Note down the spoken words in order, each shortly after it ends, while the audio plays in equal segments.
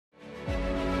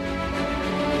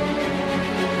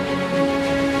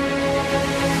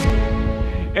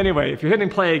Anyway, if you're hitting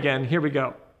play again, here we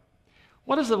go.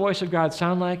 What does the voice of God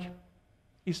sound like?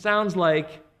 He sounds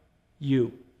like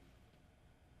you.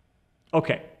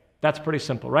 Okay, that's pretty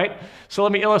simple, right? So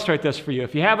let me illustrate this for you.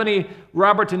 If you have any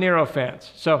Robert De Niro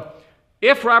fans. So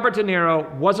if Robert De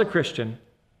Niro was a Christian,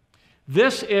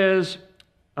 this is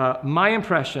my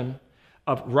impression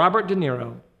of Robert De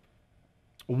Niro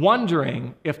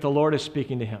wondering if the Lord is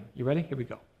speaking to him. You ready? Here we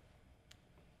go.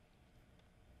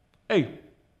 Hey,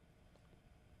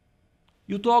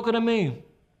 you talking to me?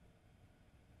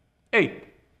 Hey,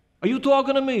 are you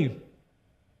talking to me?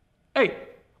 Hey,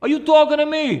 are you talking to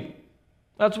me?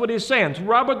 That's what he's saying. So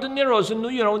Robert De Niro's in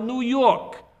New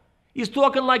York. He's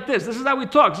talking like this. This is how he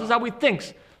talks. This is how he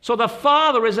thinks. So the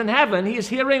Father is in heaven. He's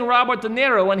hearing Robert De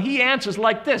Niro, and he answers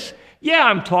like this. Yeah,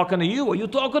 I'm talking to you. Are you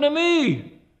talking to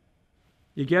me?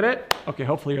 You get it? Okay,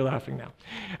 hopefully you're laughing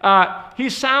now. He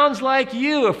sounds like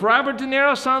you. If Robert De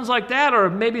Niro sounds like that, or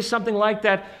maybe something like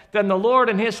that, then the Lord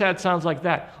in his head sounds like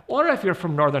that. Or if you're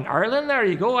from Northern Ireland, there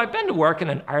you go. I've been to working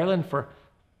in Ireland for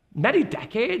many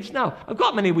decades now. I've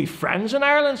got many wee friends in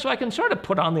Ireland, so I can sort of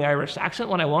put on the Irish accent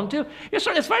when I want to.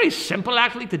 It's very simple,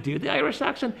 actually, to do the Irish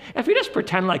accent. If you just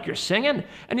pretend like you're singing,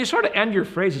 and you sort of end your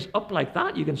phrases up like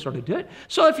that, you can sort of do it.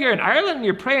 So if you're in Ireland and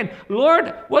you're praying,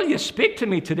 Lord, will you speak to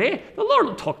me today? The Lord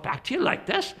will talk back to you like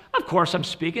this. Of course I'm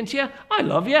speaking to you. I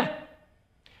love you.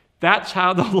 That's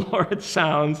how the Lord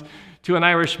sounds to an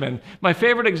Irishman. My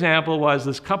favorite example was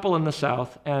this couple in the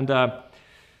South, and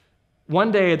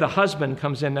one day the husband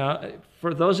comes in. Now,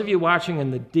 for those of you watching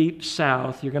in the deep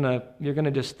South, you're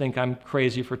gonna just think I'm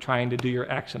crazy for trying to do your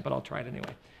accent, but I'll try it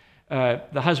anyway.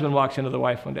 The husband walks into the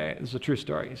wife one day. It's a true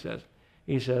story.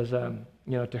 He says,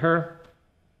 to her,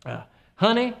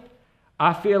 honey,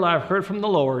 I feel I've heard from the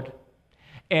Lord,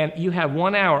 and you have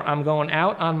 1 hour. I'm going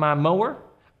out on my mower.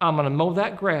 I'm going to mow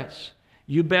that grass.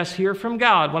 You best hear from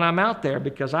God when I'm out there,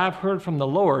 because I've heard from the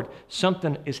Lord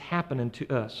something is happening to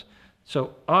us.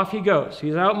 So off he goes.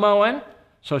 He's out mowing,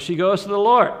 so she goes to the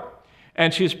Lord.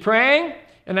 And she's praying,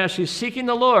 and as she's seeking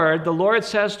the Lord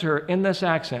says to her in this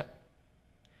accent,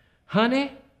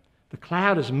 honey, the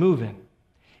cloud is moving,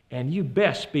 and you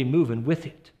best be moving with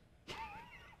it.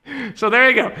 So there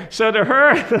you go. So to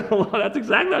her, that's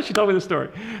exactly how she told me the story.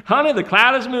 Honey, the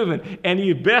cloud is moving, and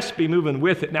you best be moving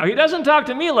with it. Now, he doesn't talk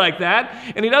to me like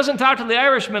that, and he doesn't talk to the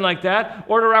Irishman like that,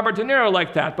 or to Robert De Niro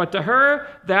like that. But to her,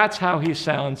 that's how he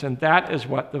sounds, and that is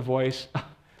what the voice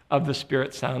of the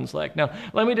Spirit sounds like. Now,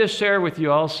 let me just share with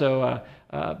you also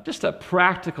just a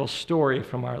practical story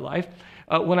from our life.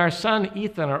 When our son,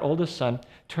 Ethan, our oldest son,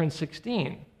 turned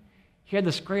 16, he had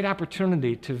this great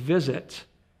opportunity to visit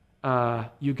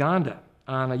Uganda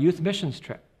on a youth missions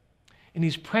trip. And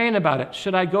he's praying about it.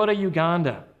 Should I go to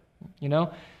Uganda?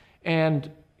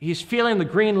 And he's feeling the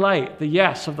green light, the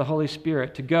yes of the Holy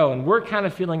Spirit to go. And we're kind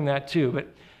of feeling that too. But,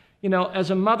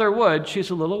 as a mother would, she's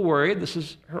a little worried. This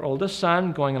is her oldest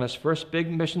son going on his first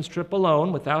big missions trip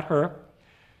alone without her.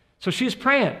 So she's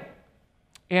praying.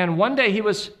 And one day he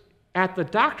was at the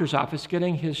doctor's office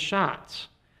getting his shots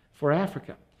for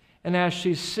Africa. And as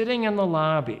she's sitting in the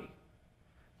lobby,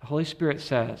 the Holy Spirit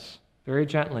says, very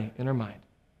gently in her mind,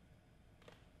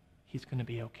 he's going to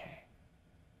be okay.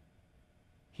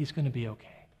 He's going to be okay.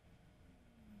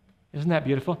 Isn't that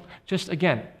beautiful? Just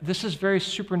again, this is very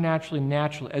supernaturally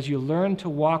natural. As you learn to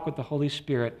walk with the Holy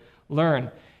Spirit, learn,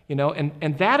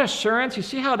 and that assurance, you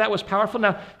see how that was powerful?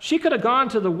 Now, she could have gone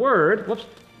to the Word. Whoops,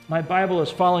 my Bible is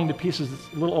falling to pieces.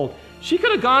 It's a little old. She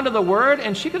could have gone to the Word,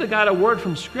 and she could have got a word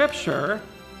from Scripture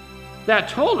that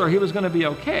told her he was going to be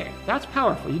okay. That's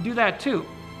powerful. You do that too.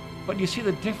 But you see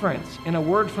the difference in a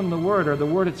word from the Word or the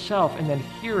Word itself, and then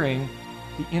hearing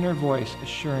the inner voice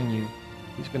assuring you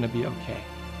he's going to be okay.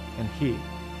 And he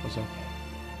was okay.